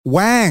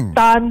Wang.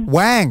 Tan.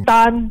 Wang.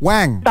 Tan.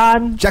 Wang.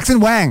 Tan. Jackson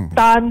Wang.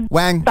 Tan.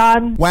 Wang.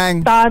 Tan.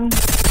 Wang. Tan.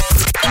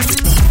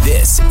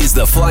 This is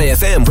the Fly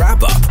FM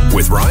Wrap-Up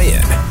with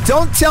Ryan.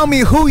 Don't tell me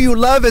who you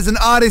love as an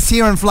artist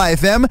here on Fly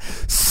FM.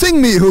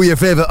 Sing me who your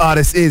favorite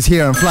artist is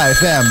here on Fly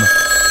FM.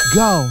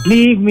 Go.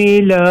 Leave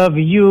me love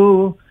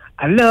you.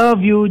 I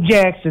love you,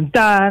 Jackson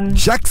Tan.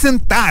 Jackson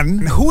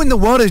Tan? Who in the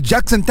world is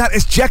Jackson Tan?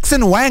 It's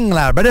Jackson Wang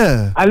lah,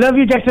 brother. I love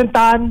you, Jackson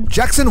Tan.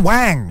 Jackson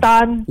Wang.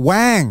 Tan.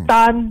 Wang.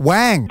 Tan.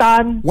 Wang.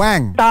 Tan.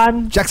 Wang.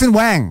 Tan. Jackson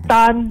Wang.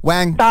 Tan.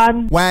 Wang.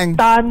 Tan. Wang.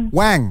 Tan.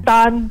 Wang.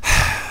 Tan.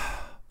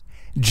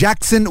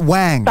 Jackson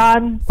Wang.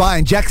 Tan.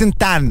 Fine, Jackson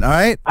Tan,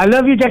 alright? I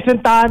love you,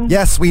 Jackson Tan.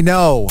 Yes, we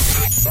know.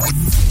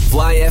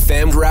 Fly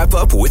FM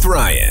Wrap-Up with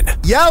Ryan.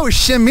 Yo,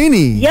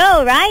 Shamini.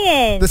 Yo,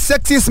 Ryan. The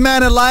sexiest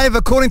man alive,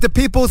 according to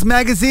People's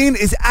Magazine,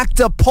 is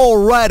actor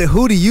Paul Rudd.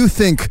 Who do you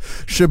think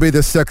should be the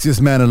sexiest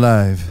man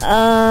alive?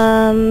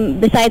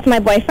 Besides my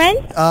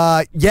boyfriend?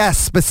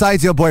 Yes,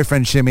 besides your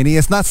boyfriend, Shamini.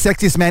 It's not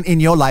sexiest man in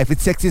your life,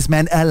 it's sexiest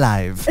man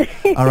alive.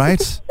 All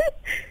right?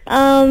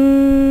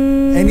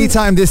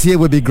 Anytime this year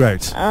would be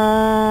great.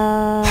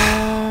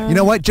 You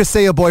know what? Just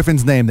say your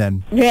boyfriend's name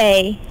then.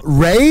 Ray.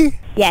 Ray?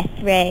 Yes,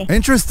 Ray.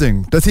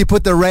 Interesting. Does he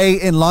put the Ray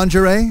in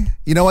lingerie?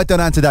 You know what?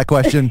 Don't answer that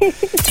question.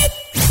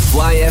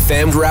 Fly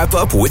FM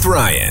Wrap-Up with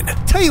Ryan.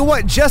 Tell you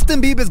what,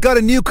 Justin Bieber's got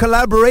a new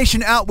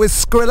collaboration out with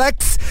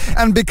Skrillex,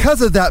 and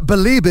because of that,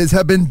 Beliebers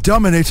have been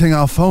dominating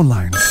our phone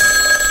lines.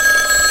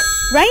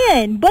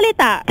 Ryan, boleh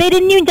tak? Play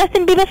the new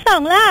Justin Bieber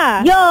song lah.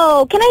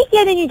 Yo, can I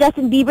hear the new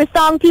Justin Bieber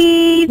song,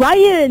 please?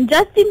 Ryan,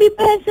 Justin Bieber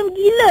handsome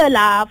gila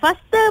lah.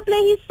 Faster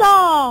play his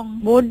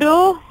song.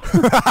 Bodoh.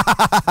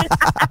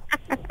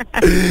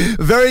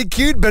 Very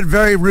cute, but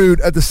very rude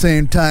at the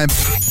same time.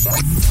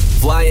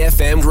 Fly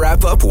FM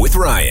Wrap-Up with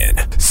Ryan.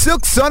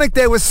 Silk Sonic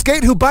there with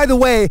Skate, who, by the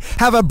way,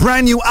 have a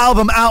brand new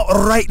album out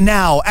right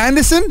now.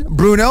 Anderson,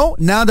 Bruno,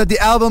 now that the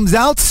album's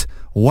out,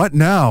 what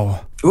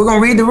now? We're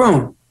going to read the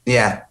room.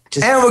 Yeah.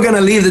 And we're going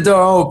to leave the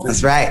door open.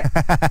 That's right.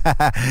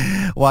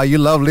 Wow, you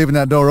love leaving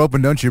that door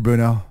open, don't you,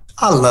 Bruno?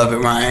 I love it,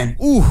 Ryan.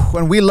 Ooh,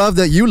 and we love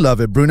that you love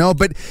it, Bruno.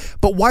 But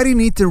why do you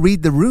need to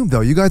read the room,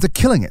 though? You guys are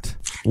killing it.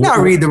 Not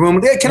read the room.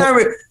 Can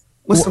I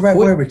what's the right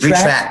word?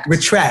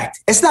 Retract.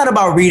 It's not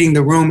about reading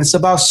the room. It's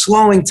about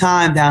slowing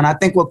time down. I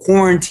think what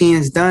quarantine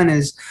has done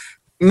is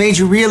made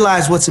you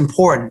realize what's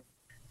important,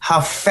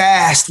 how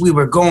fast we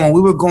were going.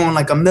 We were going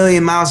like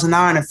 1,000,000 miles an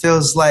hour, and it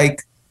feels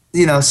like,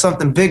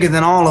 something bigger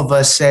than all of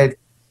us said,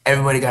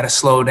 everybody got to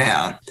slow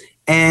down.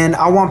 And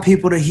I want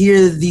people to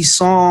hear these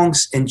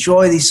songs,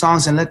 enjoy these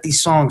songs, and let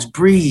these songs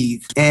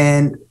breathe.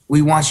 And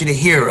we want you to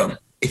hear them.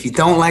 If you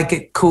don't like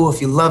it, cool. If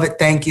you love it,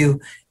 thank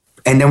you.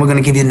 And then we're going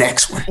to give you the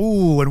next one.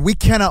 Ooh, and we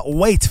cannot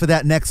wait for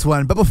that next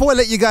one. But before I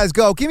let you guys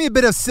go, give me a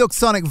bit of Silk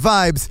Sonic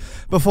vibes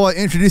before I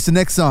introduce the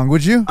next song,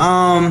 would you?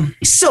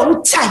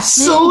 So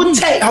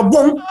tight, I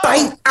won't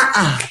bite,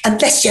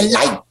 unless you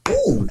like.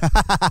 Ooh.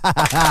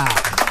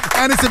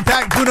 Anderson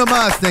 .Paak, Bruno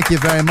Mars, thank you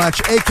very much,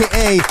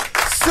 a.k.a.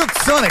 Silk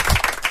Sonic.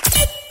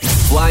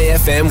 Fly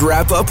FM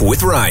Wrap-Up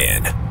with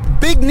Ryan.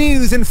 Big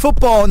news in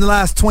football in the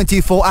last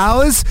 24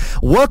 hours.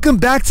 Welcome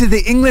back to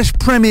the English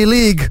Premier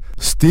League,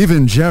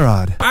 Steven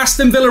Gerrard.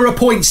 Aston Villa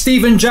appoint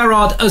Steven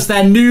Gerrard as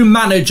their new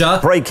manager.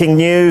 Breaking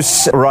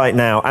news right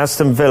now.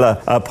 Aston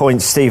Villa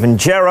appoints Steven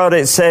Gerrard,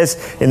 it says,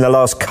 in the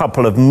last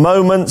couple of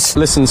moments.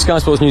 Listen, Sky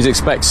Sports News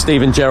expects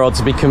Steven Gerrard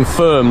to be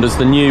confirmed as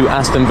the new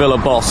Aston Villa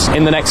boss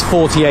in the next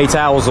 48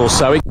 hours or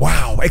so.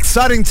 Wow,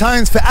 exciting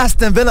times for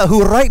Aston Villa,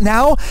 who right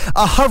now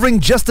are hovering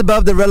just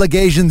above the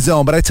relegation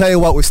zone. But I tell you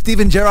what, with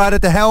Steven Gerrard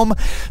at the helm,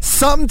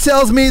 something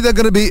tells me they're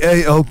going to be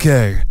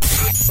A-okay.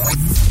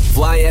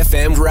 Fly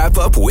FM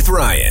Wrap-Up with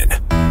Ryan.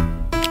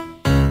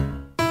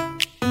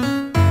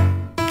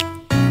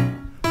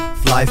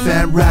 Fly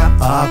FM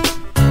Wrap-Up.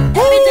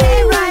 Every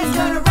day Ryan's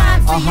gonna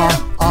rhyme for you.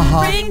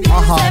 Bring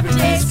news every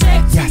day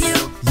straight to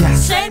you.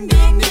 Yes. Same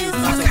being news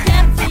once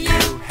again for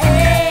you.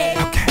 Hey,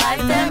 Fly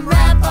FM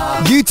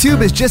Wrap-Up.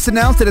 YouTube has just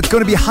announced that it's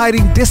going to be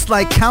hiding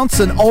dislike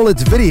counts on all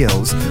its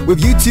videos,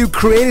 with YouTube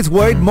creators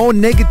worried more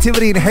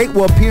negativity and hate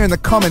will appear in the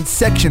comments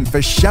section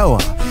for sure.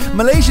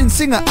 Malaysian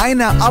singer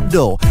Aina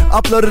Abdul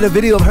uploaded a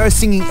video of her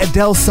singing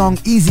Adele's song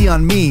Easy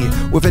on Me,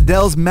 with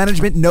Adele's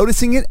management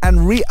noticing it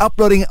and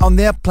re-uploading it on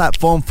their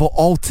platform for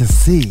all to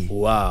see.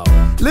 Wow.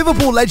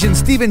 Liverpool legend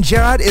Steven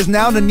Gerrard is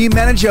now the new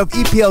manager of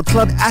EPL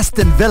club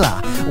Aston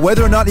Villa.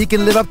 Whether or not he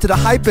can live up to the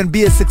hype and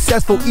be a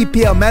successful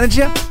EPL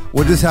manager,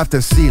 we'll just have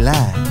to see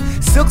live.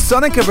 Silk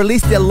Sonic have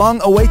released their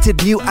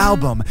long-awaited new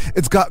album.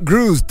 It's got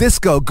grooves,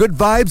 disco, good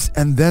vibes,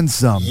 and then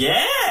some.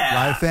 Yeah!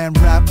 Life and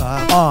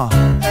Wrap-Up.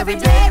 Every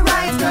day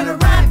Ryan's gonna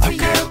rhyme for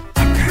you.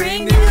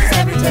 Bring news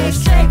every day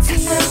straight to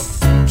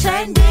you.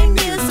 Trending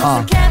news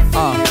once again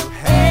for you.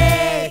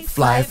 Hey,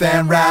 Fly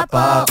FM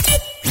Wrap-Up.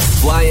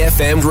 Fly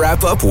FM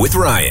Wrap-Up with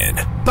Ryan.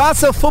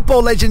 Barca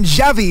football legend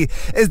Xavi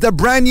is the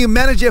brand new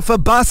manager for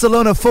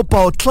Barcelona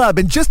Football Club.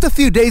 And just a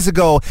few days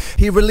ago,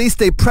 he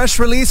released a press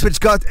release which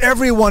got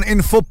everyone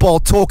in football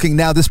talking.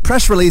 Now, this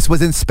press release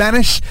was in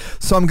Spanish,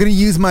 so I'm going to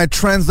use my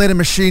translator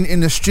machine in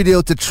the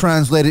studio to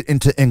translate it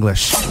into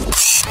English.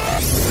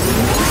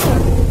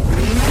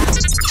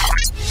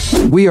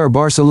 We are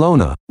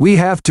Barcelona. We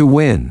have to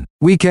win.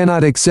 We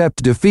cannot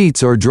accept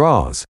defeats or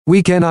draws.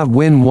 We cannot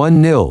win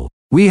 1-0.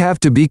 We have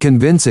to be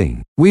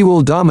convincing. We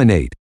will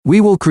dominate. We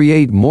will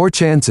create more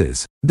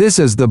chances. This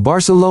is the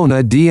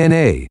Barcelona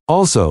DNA.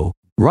 Also,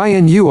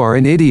 Ryan, you are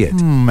an idiot.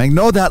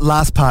 Ignore that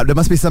last part. There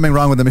must be something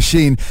wrong with the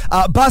machine.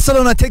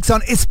 Barcelona takes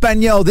on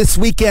Espanyol this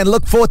weekend.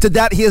 Look forward to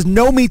that. Here's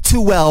Know Me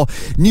Too Well,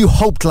 new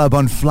Hope Club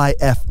on Fly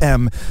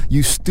FM.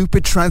 You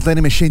stupid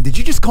translating machine. Did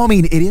you just call me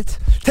an idiot?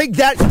 Take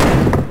that.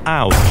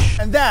 Ouch.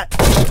 And that.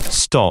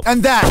 Stop.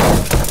 And that.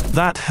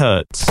 That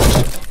hurts.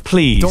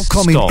 Please don't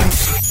call me stop.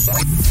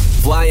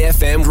 Fly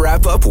FM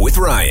Wrap Up with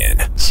Ryan.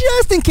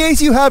 Just in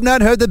case you have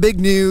not heard the big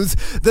news,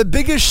 the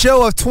biggest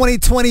show of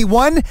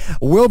 2021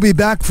 will be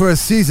back for a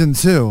season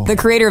 2. The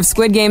creator of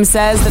Squid Game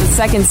says that a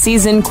second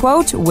season,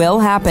 quote, will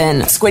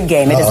happen. Squid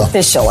Game, it is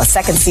official. A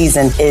second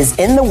season is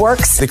in the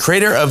works. The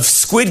creator of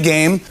Squid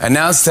Game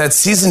announced that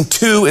season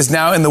 2 is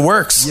now in the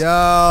works.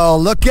 Yo,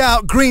 look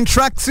out. Green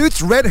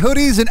tracksuits, red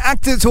hoodies, and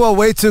actors who are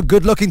way too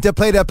good looking to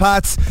play their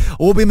parts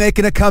will be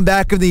making a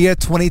comeback in the year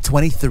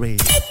 2023.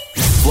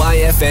 Fly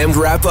FM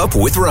Wrap Up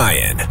with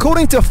Ryan.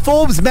 According to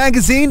Forbes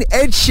magazine,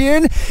 Ed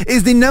Sheeran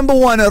is the number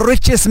 1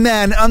 richest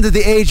man under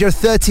the age of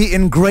 30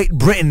 in Great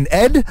Britain.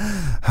 Ed,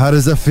 how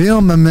does it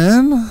feel, my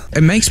man?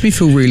 It makes me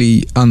feel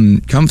really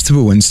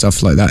uncomfortable when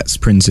stuff like that's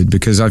printed,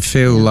 because I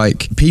feel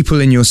like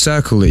people in your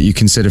circle that you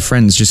consider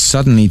friends just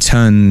suddenly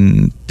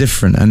turn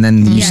different, and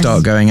then you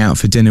start going out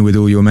for dinner with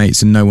all your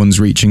mates and no one's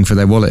reaching for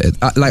their wallet.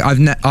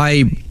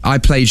 I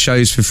played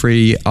shows for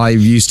free. I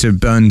used to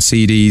burn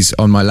CDs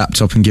on my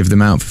laptop and give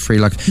them out for free.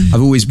 Like,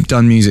 I've always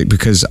done music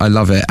because I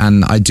love it,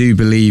 and I do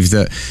believe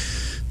that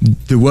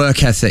the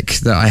work ethic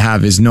that I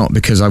have is not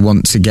because I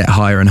want to get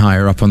higher and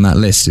higher up on that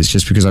list. It's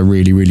just because I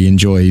really, really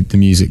enjoy the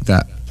music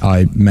that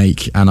I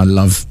make and I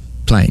love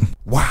playing.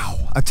 Wow.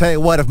 I tell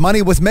you what, if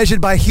money was measured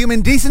by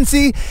human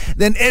decency,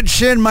 then Ed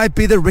Sheeran might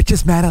be the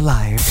richest man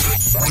alive.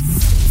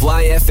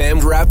 Fly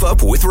FM Wrap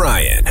Up with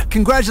Ryan.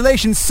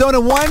 Congratulations, Sona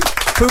One,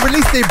 who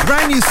released a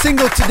brand new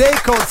single today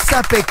called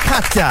Sape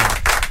Kata.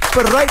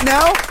 But right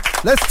now,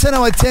 let's turn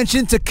our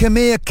attention to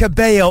Camila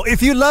Cabello.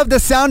 If you love the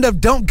sound of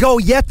Don't Go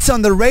Yet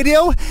on the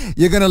radio,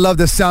 you're going to love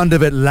the sound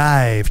of it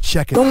live.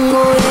 Check it. Don't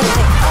go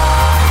yet.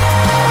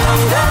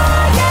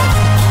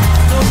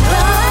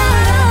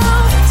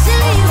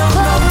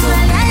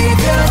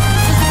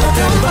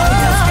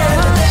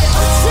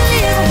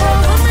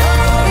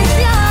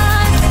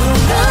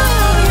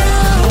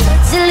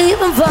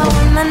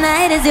 My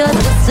night is yours,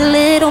 just a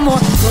little more.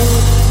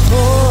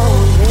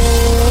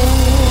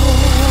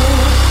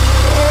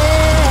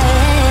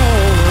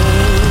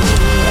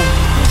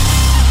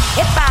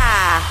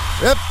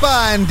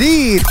 Epa,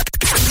 indeed.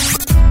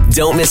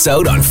 Don't miss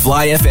out on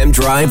Fly FM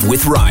Drive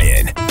with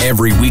Ryan.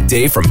 Every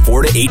weekday from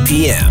 4 to 8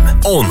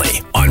 p.m.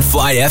 Only on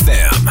Fly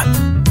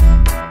FM.